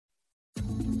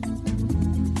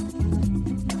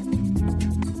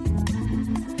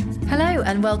Hello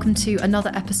and welcome to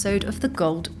another episode of the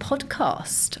Gold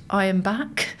Podcast. I am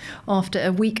back after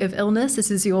a week of illness.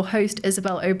 This is your host,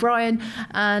 Isabel O'Brien,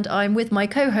 and I'm with my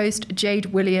co-host, Jade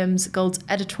Williams, Gold's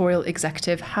editorial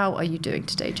executive. How are you doing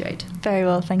today, Jade? Very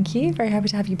well, thank you. Very happy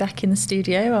to have you back in the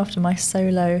studio after my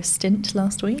solo stint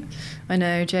last week. I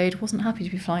know, Jade wasn't happy to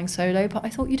be flying solo, but I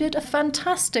thought you did a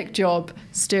fantastic job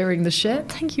steering the ship.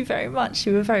 Thank you very much.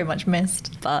 You were very much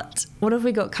missed. But what have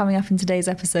we got coming up in today's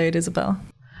episode, Isabel?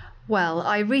 Well,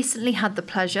 I recently had the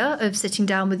pleasure of sitting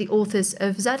down with the authors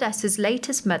of ZS's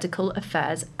latest Medical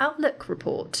Affairs Outlook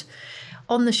report.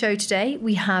 On the show today,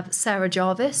 we have Sarah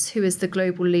Jarvis, who is the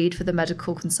global lead for the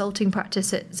medical consulting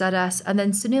practice at ZS, and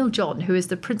then Sunil John, who is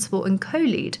the principal and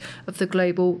co-lead of the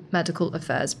global medical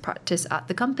affairs practice at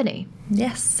the company.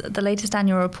 Yes, the latest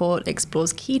annual report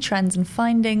explores key trends and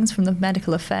findings from the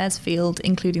medical affairs field,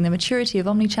 including the maturity of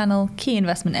omnichannel, key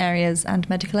investment areas, and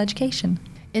medical education.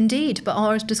 Indeed, but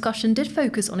our discussion did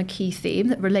focus on a key theme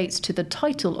that relates to the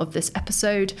title of this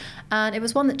episode, and it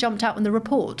was one that jumped out in the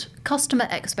report: customer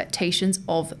expectations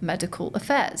of medical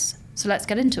affairs. So let's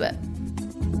get into it.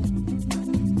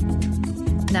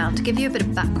 Now, to give you a bit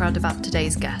of background about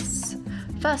today's guests.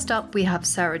 First up, we have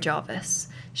Sarah Jarvis.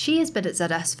 She has been at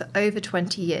ZS for over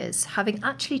 20 years, having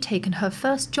actually taken her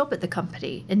first job at the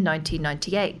company in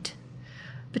 1998.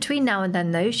 Between now and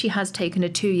then, though, she has taken a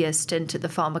 2-year stint at the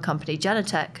pharma company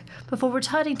Genentech before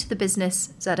returning to the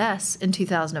business ZS in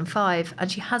 2005, and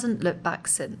she hasn't looked back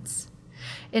since.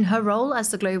 In her role as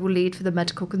the global lead for the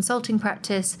medical consulting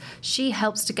practice, she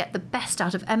helps to get the best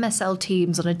out of MSL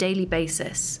teams on a daily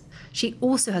basis. She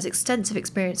also has extensive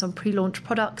experience on pre-launch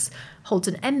products, holds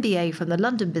an MBA from the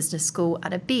London Business School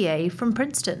and a BA from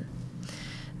Princeton.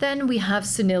 Then we have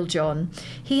Sunil John.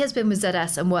 He has been with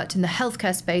ZS and worked in the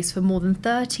healthcare space for more than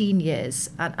 13 years.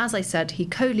 And as I said, he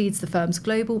co-leads the firm's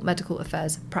global medical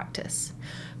affairs practice.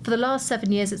 For the last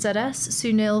 7 years at ZS,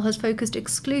 Sunil has focused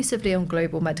exclusively on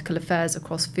global medical affairs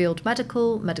across field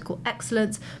medical, medical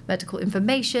excellence, medical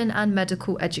information, and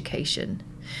medical education.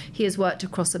 He has worked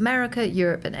across America,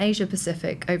 Europe, and Asia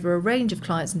Pacific over a range of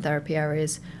clients and therapy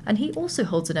areas. And he also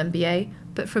holds an MBA,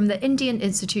 but from the Indian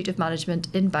Institute of Management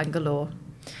in Bangalore.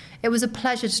 It was a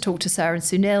pleasure to talk to Sarah and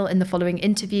Sunil in the following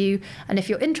interview, and if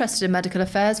you're interested in medical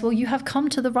affairs, well, you have come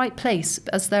to the right place,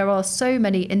 as there are so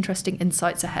many interesting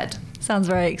insights ahead. Sounds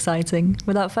very exciting.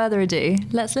 Without further ado,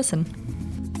 let's listen.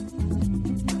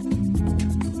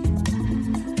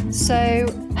 So,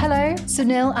 hello,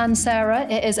 Sunil and Sarah.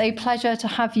 It is a pleasure to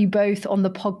have you both on the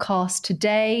podcast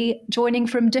today, joining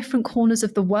from different corners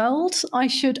of the world, I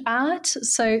should add.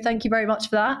 So thank you very much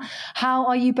for that. How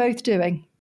are you both doing?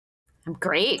 I'm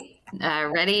great.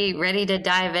 Ready to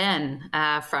dive in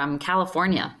from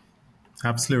California.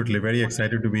 Absolutely. Very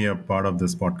excited to be a part of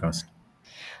this podcast.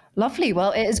 Lovely.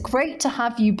 Well, it is great to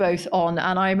have you both on,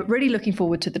 and I'm really looking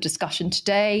forward to the discussion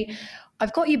today.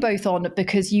 I've got you both on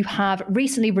because you have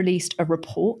recently released a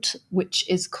report, which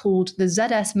is called the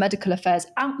ZS Medical Affairs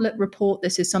Outlook Report.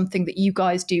 This is something that you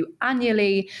guys do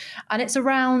annually, and it's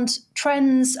around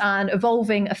trends and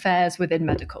evolving affairs within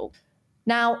medical.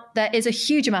 Now, there is a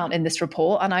huge amount in this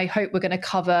report, and I hope we're going to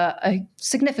cover a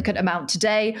significant amount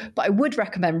today, but I would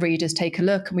recommend readers take a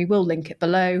look, and we will link it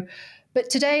below.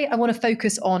 But today, I want to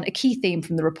focus on a key theme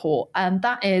from the report, and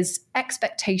that is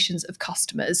expectations of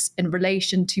customers in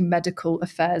relation to medical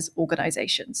affairs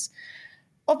organizations.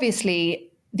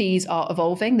 Obviously, these are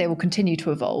evolving. They will continue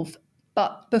to evolve.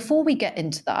 But before we get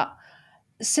into that,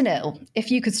 Sunil,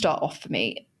 if you could start off for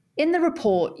me. In the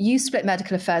report, you split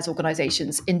medical affairs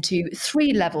organizations into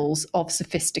 3 levels of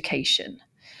sophistication.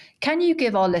 Can you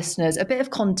give our listeners a bit of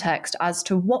context as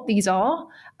to what these are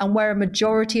and where a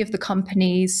majority of the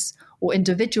companies or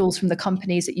individuals from the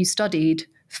companies that you studied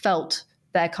felt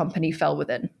their company fell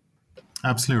within?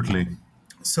 Absolutely.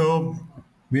 So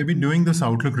we've been doing this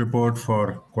Outlook report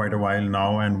for quite a while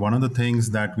now, and one of the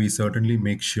things that we certainly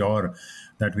make sure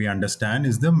that we understand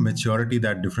is the maturity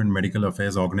that different medical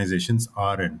affairs organizations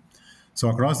are in. So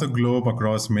across the globe,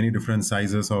 across many different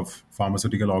sizes of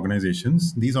pharmaceutical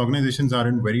organizations, these organizations are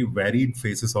in very varied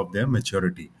phases of their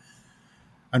maturity.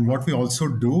 And what we also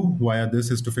do via this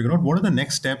is to figure out what are the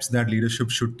next steps that leadership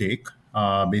should take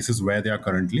basis where they are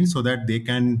currently, so that they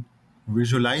can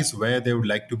visualize where they would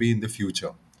like to be in the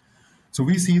future. So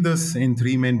we see this in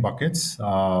 3 main buckets.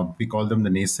 We call them the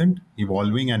nascent,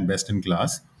 evolving, and best in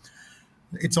class.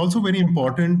 It's also very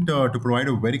important to provide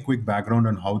a very quick background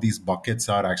on how these buckets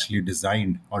are actually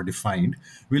designed or defined.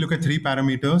 We look at 3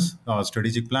 parameters: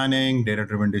 strategic planning,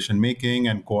 data-driven decision-making,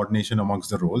 and coordination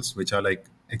amongst the roles, which are like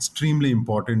extremely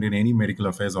important in any medical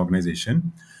affairs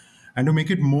organization. And to make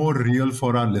it more real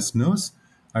for our listeners,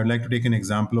 I'd like to take an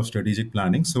example of strategic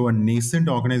planning. So a nascent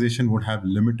organization would have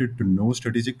limited to no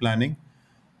strategic planning.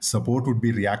 Support would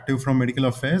be reactive from medical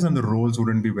affairs, and the roles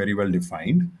wouldn't be very well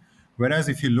defined. Whereas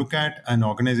if you look at an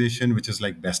organization which is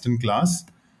like best in class,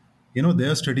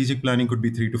 their strategic planning could be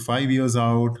 3 to 5 years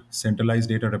out. Centralized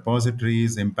data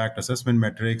repositories, impact assessment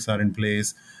metrics are in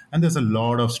place, and there's a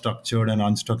lot of structured and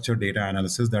unstructured data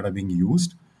analysis that are being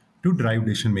used to drive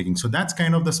decision making. So that's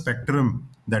kind of the spectrum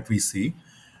that we see.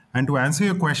 And to answer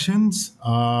your questions,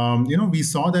 we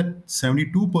saw that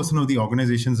 72% of the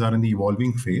organizations are in the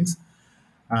evolving phase,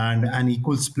 and an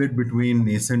equal split between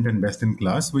nascent and best in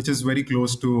class, which is very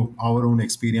close to our own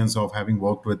experience of having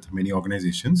worked with many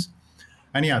organizations.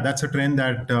 And yeah, that's a trend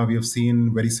that we have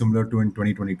seen very similar to in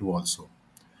 2022 also.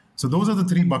 So those are the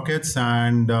three buckets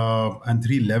and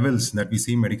three levels that we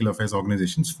see medical affairs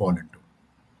organizations fall into.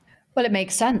 Well, it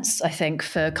makes sense, I think,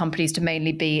 for companies to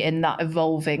mainly be in that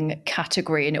evolving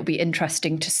category. And it'll be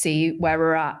interesting to see where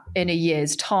we're at in a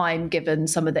year's time, given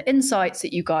some of the insights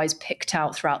that you guys picked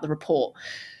out throughout the report.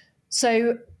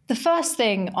 So the first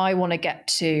thing I want to get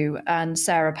to, and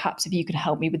Sarah, perhaps if you could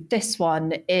help me with this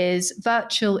one, is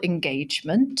virtual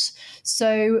engagement.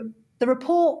 So the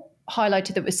report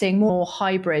highlighted that we're seeing more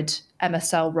hybrid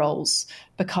MSL roles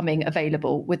becoming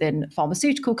available within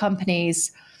pharmaceutical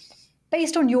companies.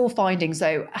 Based on your findings,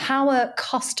 though, how are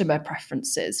customer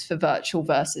preferences for virtual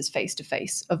versus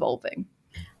face-to-face evolving?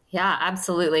 Yeah,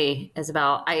 absolutely,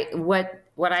 Isabel.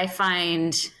 What I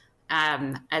find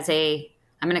as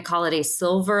I'm going to call it a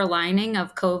silver lining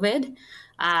of COVID,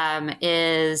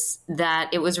 is that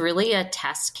it was really a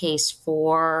test case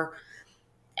for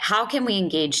how can we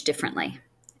engage differently.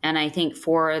 And I think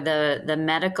for the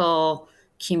medical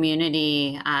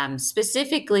community,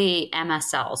 specifically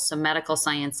MSLs, so medical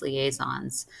science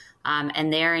liaisons,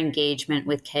 and their engagement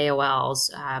with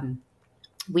KOLs.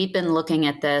 We've been looking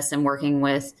at this and working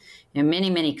with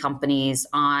many, many companies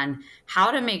on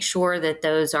how to make sure that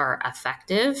those are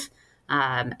effective,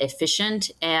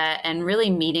 efficient, and really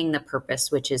meeting the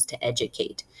purpose, which is to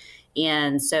educate.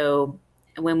 And so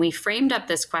when we framed up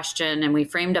this question and we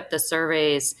framed up the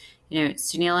surveys,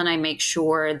 Sunil and I make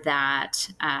sure that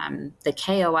the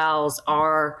KOLs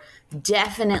are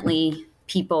definitely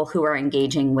people who are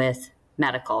engaging with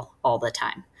medical all the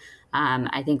time.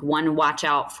 I think one watch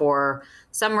out for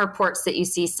some reports that you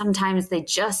see, sometimes they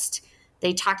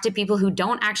talk to people who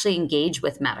don't actually engage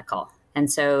with medical.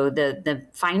 And so the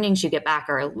findings you get back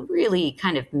are really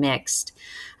kind of mixed.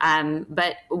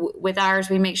 But with ours,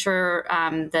 we make sure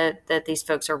that these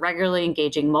folks are regularly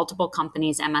engaging multiple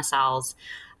companies, MSLs.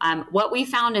 What we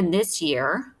found in this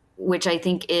year, which I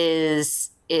think is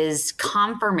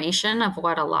confirmation of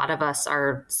what a lot of us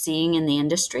are seeing in the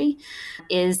industry,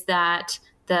 is that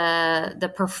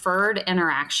the preferred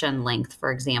interaction length,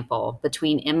 for example,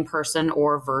 between in-person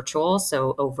or virtual,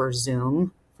 so over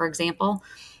Zoom, for example,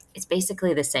 it's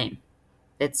basically the same.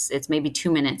 It's maybe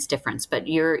 2 minutes difference, but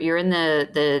you're in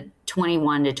the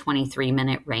 21 to 23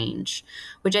 minute range,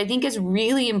 which I think is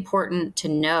really important to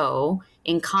know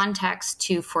in context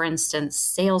to, for instance,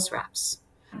 sales reps.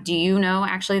 Do you know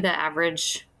actually the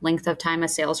average length of time a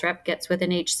sales rep gets with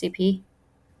an HCP?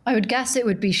 I would guess it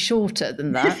would be shorter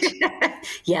than that.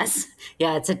 Yes.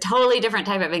 Yeah, it's a totally different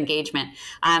type of engagement.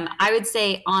 I would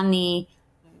say on the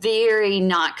very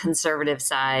not conservative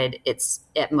side, it's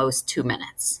at most 2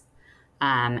 minutes.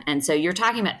 And so you're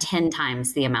talking about 10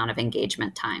 times the amount of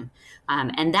engagement time.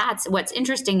 And that's what's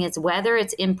interesting is whether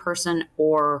it's in person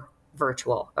or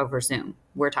virtual over Zoom,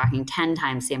 we're talking 10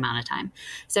 times the amount of time.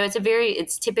 So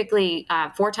it's typically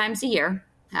 4 times a year.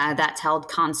 That's held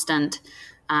constant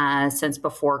since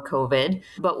before COVID.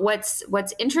 But what's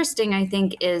interesting, I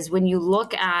think, is when we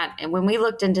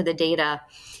looked into the data,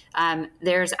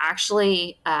 there's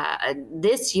actually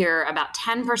this year about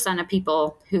 10% of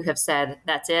people who have said,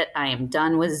 that's it, I am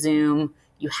done with Zoom.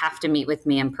 You have to meet with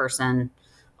me in person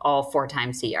all 4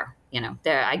 times a year.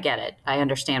 I get it. I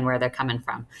understand where they're coming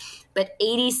from. But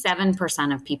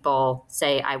 87% of people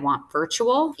say, I want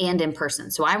virtual and in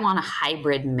person. So I want a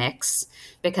hybrid mix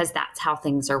because that's how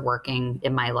things are working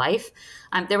in my life.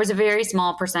 There was a very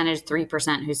small percentage,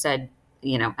 3%, who said,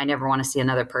 I never want to see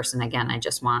another person again. I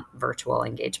just want virtual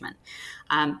engagement.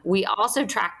 We also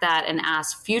track that and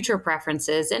ask future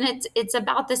preferences, and it's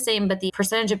about the same, but the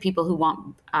percentage of people who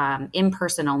want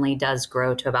in-person only does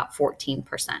grow to about 14%.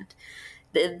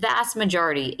 The vast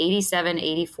majority, 87,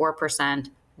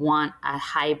 84%, want a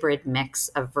hybrid mix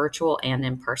of virtual and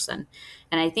in-person.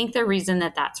 And I think the reason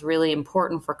that that's really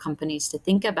important for companies to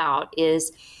think about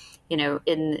is, in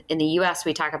the US,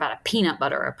 we talk about a peanut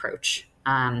butter approach.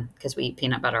 because we eat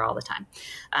peanut butter all the time,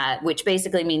 which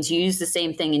basically means you use the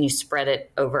same thing and you spread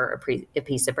it over a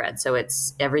piece of bread. So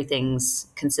everything's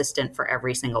consistent for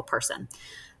every single person.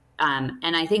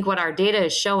 And I think what our data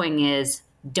is showing is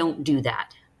don't do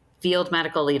that. Field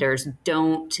medical leaders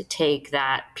don't take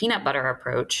that peanut butter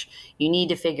approach. You need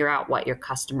to figure out what your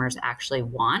customers actually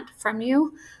want from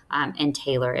you and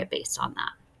tailor it based on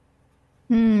that.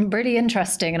 Really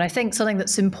interesting. And I think something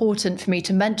that's important for me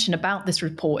to mention about this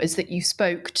report is that you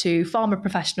spoke to pharma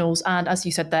professionals and, as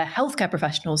you said, they're healthcare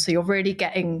professionals. So you're really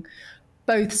getting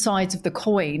both sides of the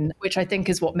coin, which I think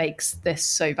is what makes this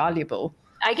so valuable.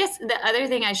 I guess the other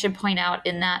thing I should point out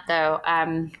in that, though,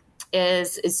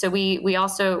 is so we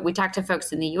talked to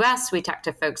folks in the US, we talked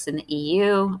to folks in the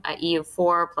EU,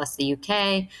 EU4 plus the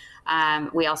UK.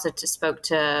 We also spoke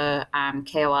to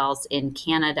KOLs in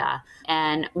Canada.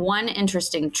 And one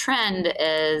interesting trend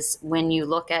is when you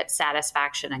look at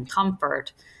satisfaction and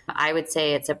comfort, I would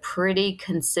say it's a pretty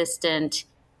consistent.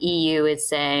 EU is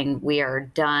saying we are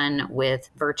done with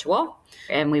virtual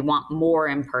and we want more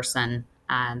in person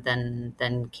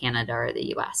than Canada or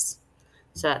the US.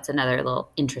 So that's another little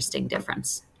interesting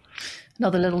difference.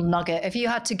 Another little nugget. If you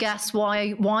had to guess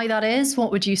why that is,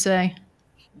 what would you say?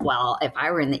 Well, if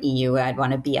I were in the EU, I'd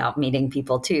want to be out meeting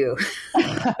people too.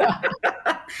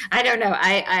 I don't know.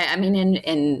 I mean,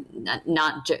 in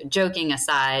not joking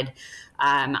aside,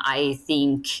 I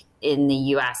think in the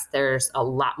US there's a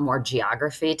lot more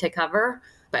geography to cover.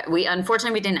 But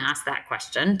unfortunately, we didn't ask that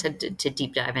question to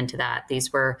deep dive into that.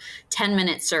 These were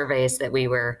 10-minute surveys that we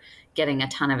were getting a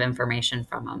ton of information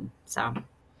from them. So,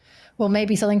 well,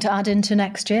 maybe something to add into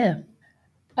next year.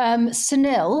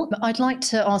 Sunil, I'd like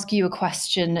to ask you a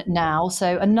question now.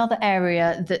 So another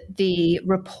area that the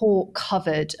report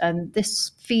covered, and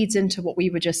this feeds into what we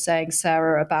were just saying,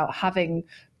 Sarah, about having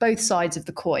both sides of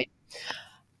the coin.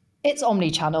 It's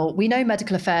omnichannel. We know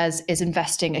medical affairs is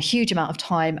investing a huge amount of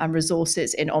time and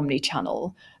resources in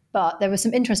omnichannel, but there were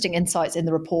some interesting insights in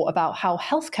the report about how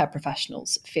healthcare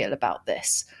professionals feel about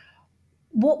this.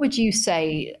 What would you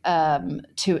say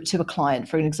to a client,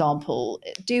 for an example?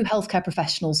 Do healthcare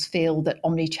professionals feel that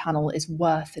omnichannel is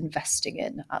worth investing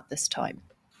in at this time?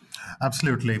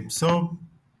 Absolutely. So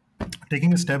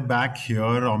taking a step back here,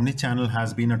 omnichannel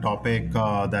has been a topic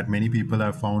that many people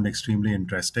have found extremely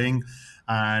interesting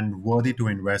and worthy to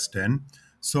invest in.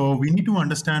 So we need to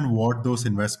understand what those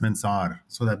investments are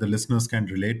so that the listeners can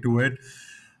relate to it.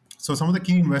 So some of the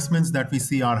key investments that we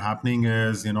see are happening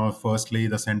is, firstly,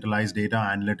 the centralized data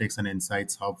analytics and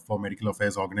insights hub for medical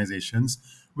affairs organizations.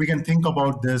 We can think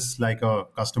about this like a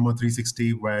customer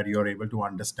 360 where you're able to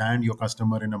understand your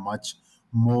customer in a much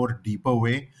more deeper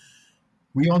way.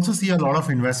 We also see a lot of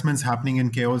investments happening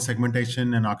in KOL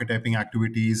segmentation and archetyping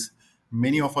activities.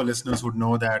 Many of our listeners would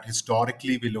know that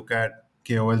historically we look at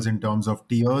KOLs in terms of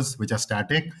tiers, which are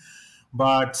static.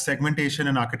 But segmentation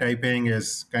and archetyping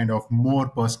is kind of more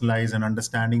personalized and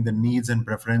understanding the needs and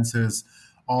preferences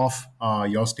of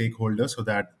your stakeholders so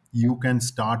that you can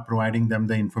start providing them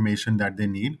the information that they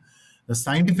need, the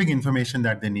scientific information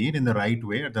that they need in the right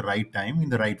way, at the right time, in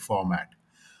the right format.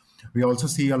 We also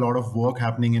see a lot of work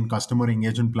happening in customer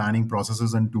engagement planning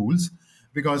processes and tools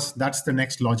because that's the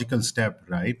next logical step,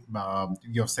 right?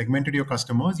 You've segmented your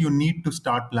customers. You need to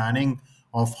start planning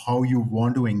of how you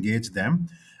want to engage them.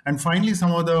 And finally,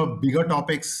 some of the bigger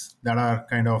topics that are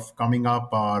kind of coming up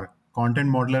are content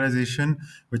modularization,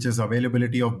 which is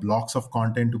availability of blocks of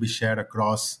content to be shared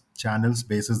across channels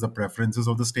based on the preferences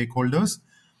of the stakeholders.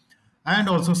 And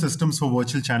also systems for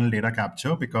virtual channel data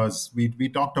capture, because we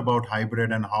talked about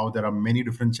hybrid and how there are many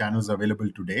different channels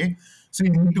available today. So you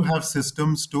need to have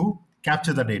systems to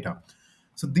capture the data.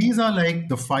 So these are like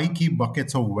the 5 key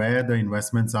buckets of where the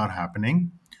investments are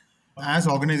happening. As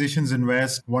organizations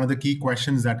invest, one of the key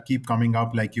questions that keep coming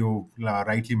up, like you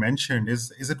rightly mentioned,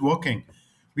 is it working?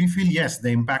 We feel, yes, the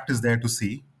impact is there to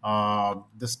see. The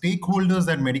stakeholders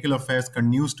that medical affairs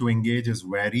continues to engage is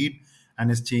varied and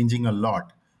is changing a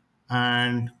lot.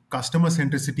 And customer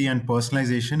centricity and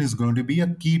personalization is going to be a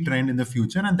key trend in the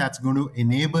future. And that's going to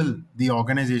enable the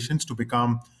organizations to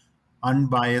become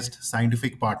unbiased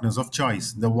scientific partners of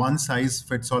choice. The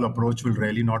one-size-fits-all approach will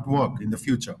really not work in the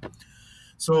future.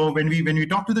 So when we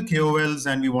talked to the KOLs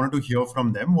and we wanted to hear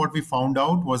from them, what we found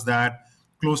out was that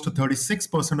close to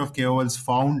 36% of KOLs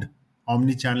found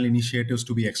omnichannel initiatives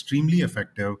to be extremely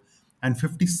effective, and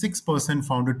 56%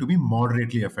 found it to be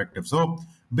moderately effective. So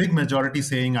big majority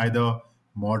saying either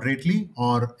moderately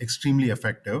or extremely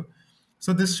effective.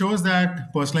 So this shows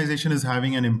that personalization is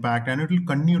having an impact and it will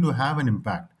continue to have an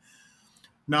impact.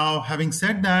 Now, having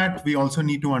said that, we also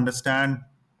need to understand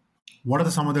what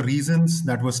are some of the reasons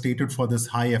that were stated for this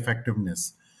high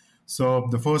effectiveness. So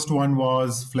the first one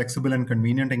was flexible and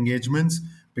convenient engagements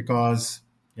because,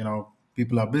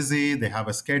 people are busy, they have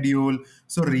a schedule.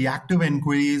 So reactive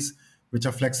inquiries, which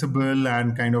are flexible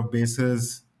and kind of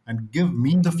basis and give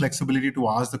me the flexibility to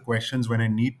ask the questions when I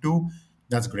need to.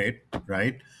 That's great,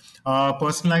 right?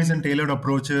 Personalized and tailored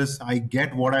approaches. I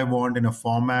get what I want in a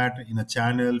format, in a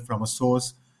channel, from a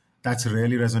source. That's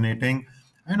really resonating.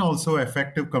 And also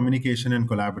effective communication and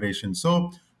collaboration.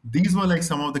 So these were like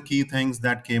some of the key things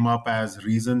that came up as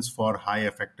reasons for high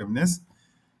effectiveness.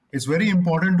 It's very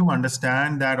important to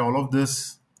understand that all of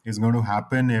this is going to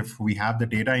happen if we have the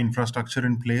data infrastructure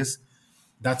in place.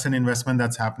 That's an investment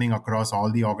that's happening across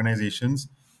all the organizations.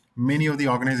 Many of the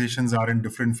organizations are in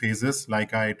different phases,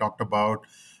 like I talked about.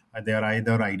 They are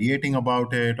either ideating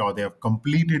about it or they have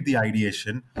completed the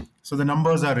ideation. So the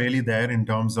numbers are really there in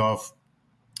terms of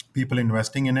people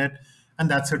investing in it. And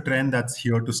that's a trend that's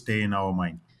here to stay in our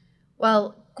mind.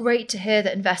 Well, great to hear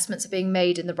that investments are being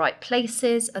made in the right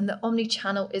places and that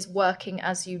omnichannel is working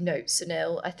as you note,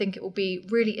 Sunil. I think it will be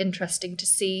really interesting to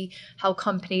see how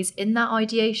companies in that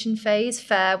ideation phase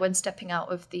fare when stepping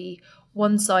out of the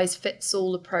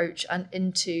one-size-fits-all approach and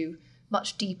into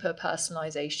much deeper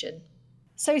personalization.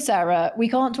 So, Sarah, we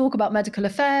can't talk about medical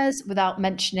affairs without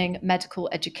mentioning medical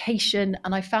education.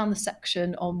 And I found the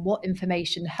section on what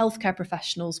information healthcare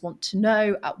professionals want to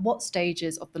know at what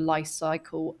stages of the life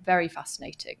cycle very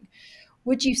fascinating.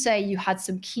 Would you say you had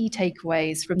some key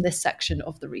takeaways from this section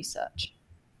of the research?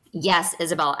 Yes,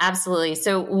 Isabel, absolutely.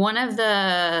 So one of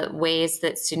the ways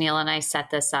that Sunil and I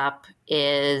set this up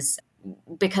is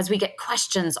because we get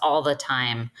questions all the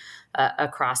time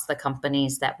across the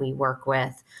companies that we work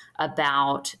with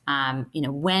about,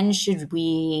 when should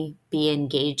we be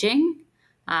engaging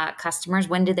customers?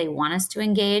 When do they want us to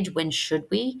engage? When should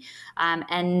we?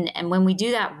 And when we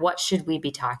do that, what should we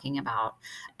be talking about?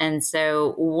 And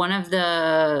so one of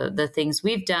the things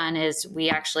we've done is we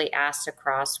actually asked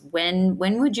across when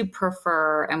would you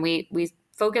prefer, and we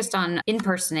focused on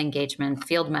in-person engagement,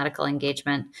 field medical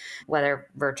engagement, whether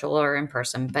virtual or in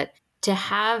person, but to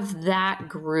have that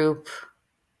group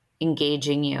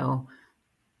engaging you,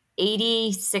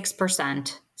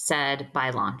 86% said by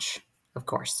launch. Of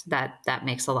course, that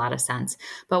makes a lot of sense.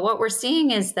 But what we're seeing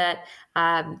is that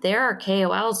there are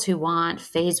KOLs who want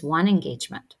phase 1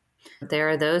 engagement. There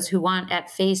are those who want at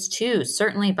phase 2,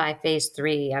 certainly by phase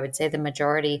 3, I would say the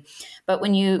majority. But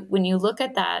when you look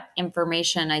at that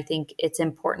information, I think it's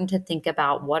important to think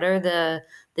about what are the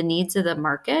needs of the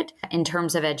market in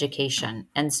terms of education.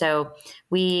 And so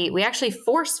we actually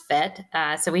force fit.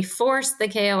 So we force the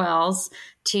KOLs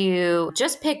to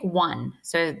just pick one.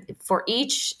 So for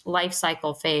each life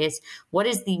cycle phase, what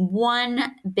is the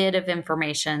one bit of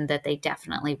information that they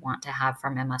definitely want to have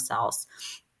from MSLs?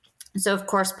 So, of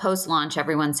course, post-launch,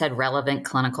 everyone said relevant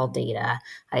clinical data.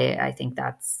 I think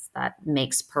that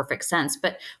makes perfect sense.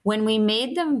 But when we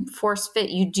made them force fit,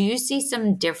 you do see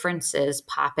some differences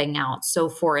popping out. So,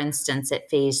 for instance, at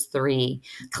phase 3,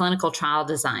 clinical trial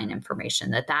design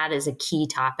information, that is a key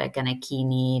topic and a key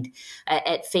need.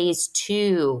 At phase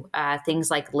 2,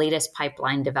 things like latest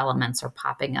pipeline developments are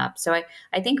popping up. So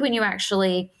I think when you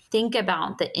actually think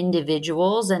about the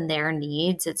individuals and their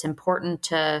needs, it's important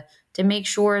to make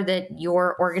sure that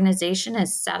your organization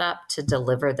is set up to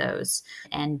deliver those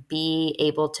and be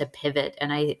able to pivot.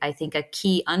 And I think a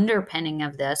key underpinning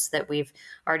of this that we've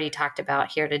already talked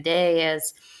about here today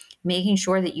is making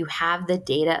sure that you have the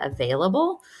data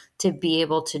available to be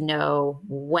able to know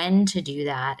when to do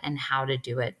that and how to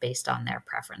do it based on their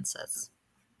preferences.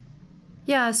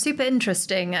 Yeah, super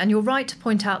interesting. And you're right to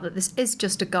point out that this is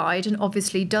just a guide and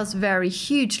obviously does vary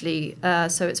hugely.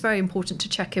 So it's very important to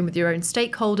check in with your own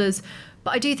stakeholders.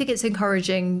 But I do think it's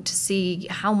encouraging to see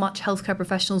how much healthcare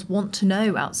professionals want to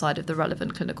know outside of the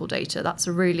relevant clinical data. That's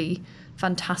a really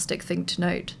fantastic thing to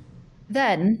note.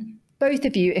 Then, both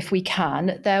of you, if we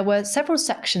can, there were several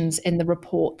sections in the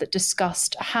report that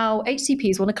discussed how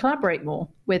HCPs want to collaborate more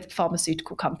with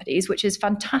pharmaceutical companies, which is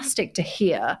fantastic to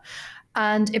hear.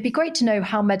 And it'd be great to know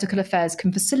how medical affairs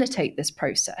can facilitate this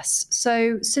process.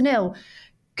 So, Sunil,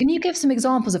 can you give some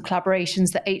examples of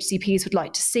collaborations that HCPs would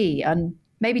like to see and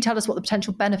maybe tell us what the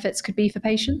potential benefits could be for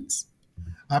patients?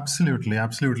 Absolutely.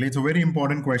 It's a very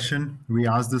important question. We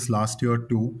asked this last year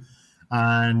too,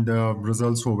 and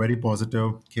results were very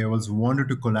positive. KOLs wanted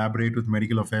to collaborate with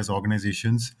medical affairs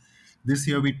organizations. This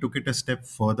year, we took it a step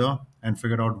further and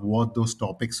figured out what those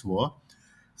topics were.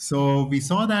 So we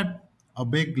saw that a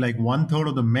big, 1/3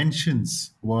 of the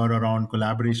mentions were around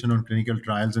collaboration on clinical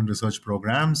trials and research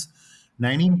programs.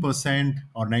 19%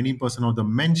 of the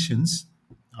mentions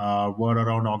were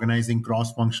around organizing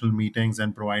cross-functional meetings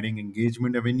and providing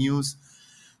engagement avenues.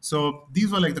 So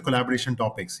these were like the collaboration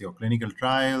topics: your clinical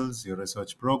trials, your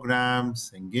research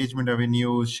programs, engagement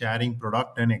avenues, sharing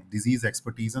product and disease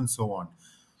expertise, and so on.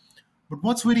 But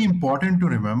what's very important to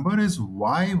remember is,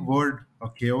 why would a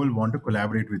KOL want to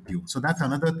collaborate with you? So that's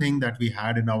another thing that we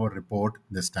had in our report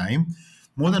this time.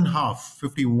 More than half,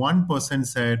 51%,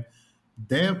 said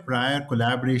their prior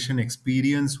collaboration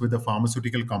experience with a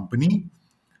pharmaceutical company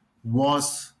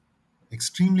was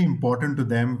extremely important to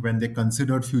them when they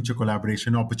considered future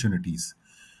collaboration opportunities.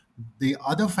 The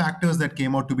other factors that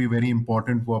came out to be very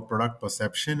important were product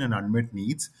perception and unmet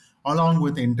needs, along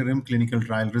with interim clinical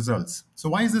trial results. So,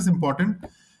 why is this important?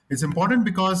 It's important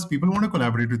because people want to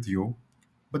collaborate with you,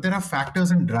 but there are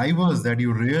factors and drivers that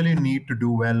you really need to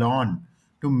do well on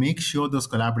to make sure those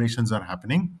collaborations are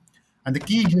happening. And the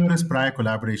key here is prior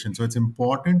collaboration. So, it's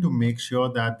important to make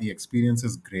sure that the experience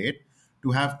is great,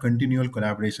 to have continual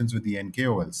collaborations with the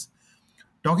NKOLs.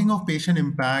 Talking of patient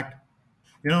impact,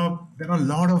 there are a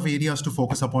lot of areas to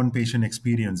focus upon patient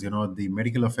experience. The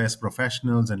medical affairs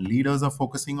professionals and leaders are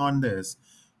focusing on this.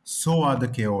 So are the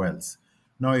KOLs.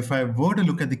 Now, if I were to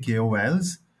look at the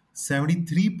KOLs,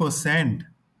 73%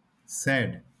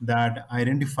 said that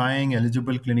identifying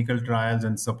eligible clinical trials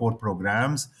and support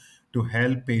programs to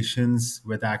help patients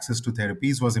with access to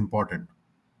therapies was important,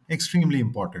 extremely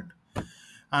important.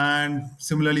 And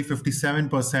similarly,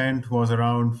 57% was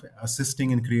around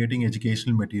assisting in creating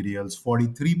educational materials.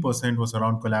 43% was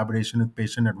around collaboration with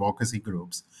patient advocacy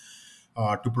groups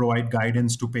to provide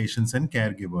guidance to patients and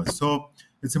caregivers. So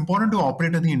it's important to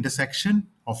operate at the intersection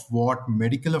of what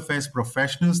medical affairs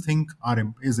professionals think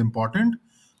is important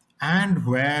and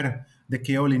where the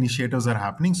KOL initiatives are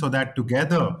happening, so that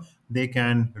together they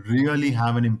can really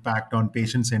have an impact on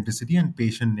patient centricity and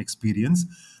patient experience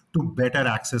to better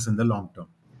access in the long term.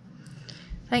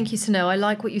 Thank you, Sunil. I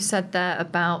like what you said there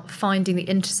about finding the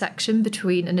intersection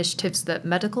between initiatives that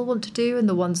medical want to do and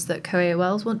the ones that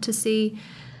KOLs want to see.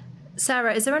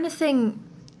 Sarah, is there anything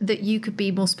that you could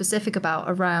be more specific about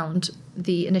around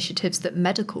the initiatives that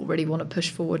medical really want to push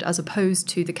forward as opposed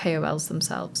to the KOLs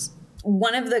themselves?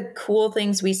 One of the cool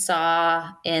things we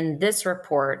saw in this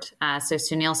report, so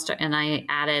Sunil and I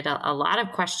added a lot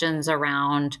of questions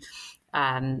around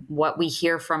what we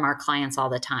hear from our clients all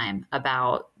the time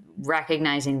about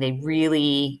recognizing they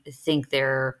really think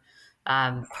their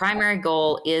primary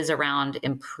goal is around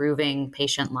improving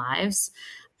patient lives.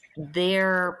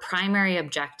 Their primary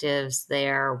objectives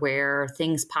there, where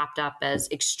things popped up as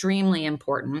extremely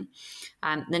important,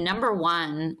 the number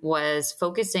one was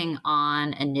focusing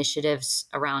on initiatives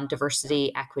around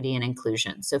diversity, equity, and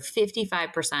inclusion. So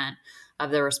 55% of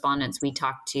the respondents we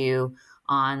talked to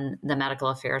on the medical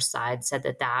affairs side said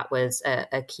that was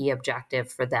a key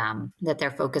objective for them that they're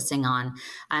focusing on.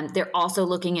 They're also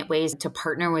looking at ways to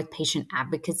partner with patient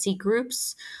advocacy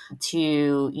groups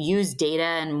to use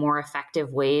data in more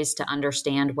effective ways to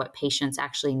understand what patients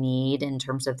actually need in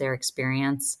terms of their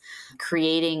experience,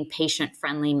 creating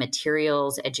patient-friendly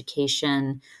materials,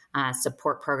 education,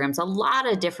 support programs, a lot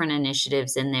of different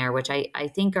initiatives in there, which I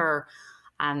think are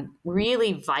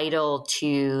really vital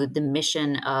to the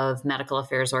mission of medical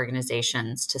affairs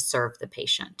organizations to serve the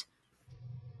patient.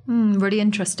 Really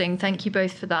interesting. Thank you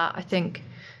both for that. I think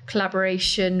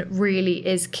collaboration really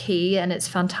is key, and it's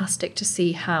fantastic to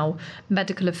see how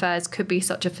medical affairs could be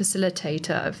such a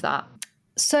facilitator of that.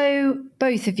 So,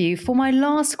 both of you, for my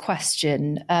last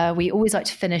question, we always like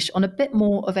to finish on a bit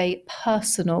more of a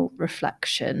personal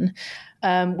reflection.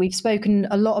 We've spoken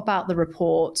a lot about the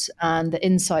report and the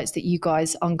insights that you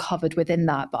guys uncovered within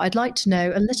that, but I'd like to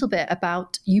know a little bit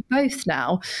about you both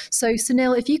now. So,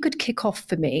 Sunil, if you could kick off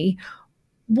for me,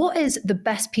 what is the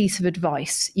best piece of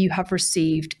advice you have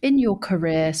received in your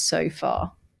career so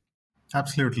far?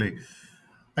 Absolutely.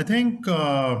 I think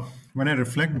when I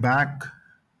reflect back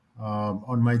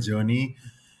on my journey,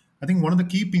 I think one of the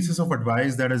key pieces of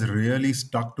advice that has really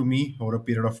stuck to me over a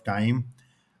period of time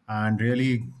and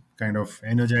really kind of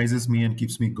energizes me and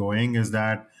keeps me going is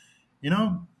that,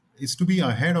 is to be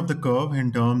ahead of the curve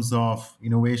in terms of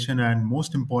innovation and,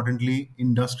 most importantly,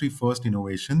 industry first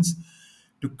innovations,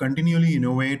 to continually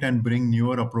innovate and bring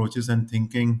newer approaches and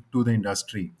thinking to the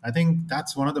industry. I think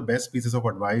that's one of the best pieces of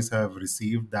advice I've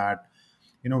received, that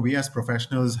we as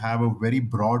professionals have a very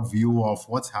broad view of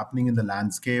what's happening in the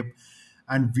landscape,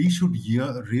 and we should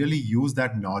really use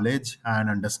that knowledge and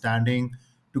understanding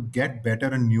to get better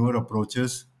and newer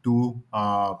approaches to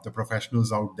the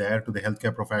professionals out there, to the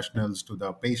healthcare professionals, to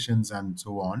the patients, and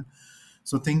so on.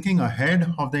 So thinking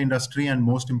ahead of the industry and,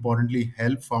 most importantly,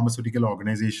 help pharmaceutical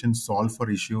organizations solve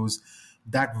for issues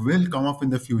that will come up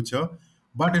in the future,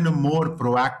 but in a more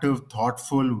proactive,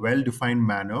 thoughtful, well-defined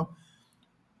manner.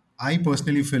 I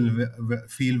personally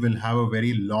feel will have a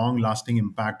very long-lasting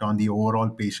impact on the overall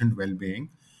patient well-being.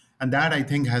 And that, I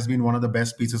think, has been one of the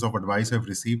best pieces of advice I've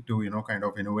received to, kind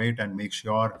of innovate and make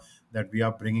sure that we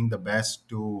are bringing the best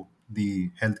to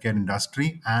the healthcare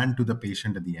industry and to the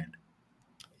patient at the end.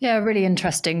 Yeah, really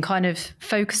interesting, kind of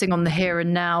focusing on the here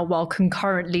and now while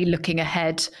concurrently looking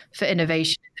ahead for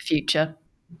innovation in the future.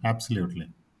 Absolutely.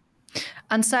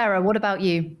 And Sarah, what about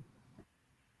you?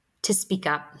 To speak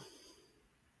up.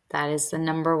 That is the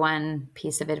number one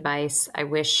piece of advice. I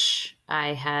wish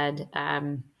I had.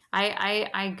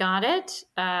 I got it.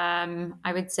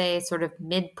 I would say sort of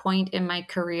midpoint in my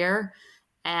career,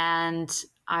 and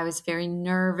I was very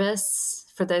nervous.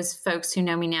 For those folks who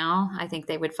know me now, I think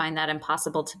they would find that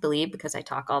impossible to believe because I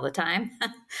talk all the time.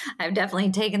 I've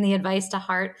definitely taken the advice to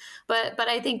heart, but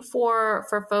I think for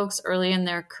folks early in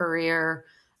their career,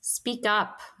 speak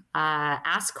up,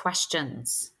 ask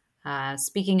questions.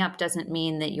 Speaking up doesn't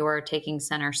mean that you're taking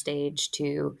center stage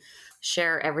to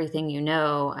share everything you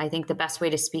know. I think the best way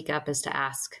to speak up is to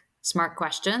ask smart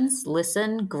questions,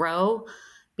 listen, grow,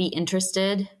 be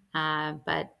interested,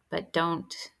 but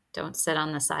don't sit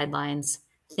on the sidelines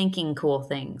thinking cool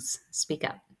things. Speak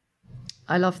up.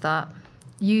 I love that.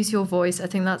 Use your voice. I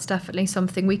think that's definitely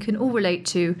something we can all relate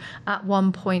to at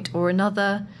one point or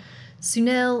another.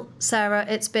 Sunil, Sarah,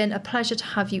 it's been a pleasure to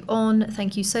have you on.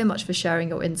 Thank you so much for sharing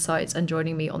your insights and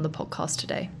joining me on the podcast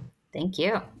today. Thank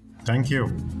you. Thank you.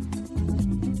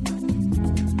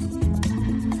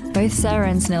 Both Sarah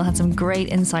and Sunil had some great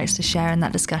insights to share in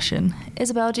that discussion.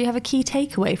 Isabel, do you have a key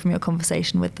takeaway from your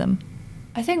conversation with them?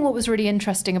 I think what was really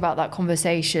interesting about that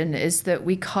conversation is that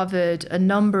we covered a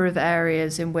number of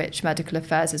areas in which medical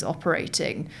affairs is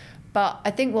operating. But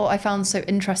I think what I found so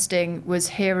interesting was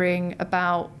hearing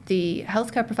about the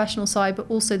healthcare professional side, but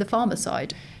also the pharma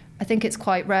side. I think it's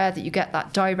quite rare that you get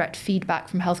that direct feedback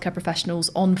from healthcare professionals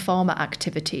on pharma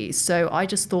activities. So I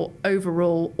just thought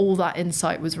overall, all that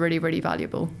insight was really, really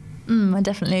valuable. I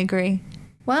definitely agree.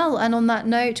 Well, and on that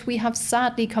note, we have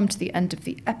sadly come to the end of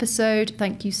the episode.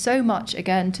 Thank you so much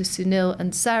again to Sunil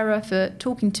and Sarah for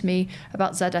talking to me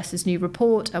about ZS's new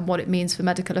report and what it means for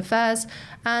medical affairs.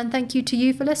 And thank you to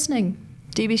you for listening.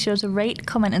 Do be sure to rate,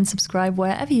 comment and subscribe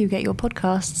wherever you get your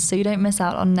podcasts so you don't miss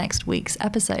out on next week's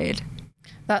episode.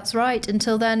 That's right.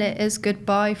 Until then, it is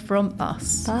goodbye from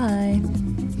us. Bye.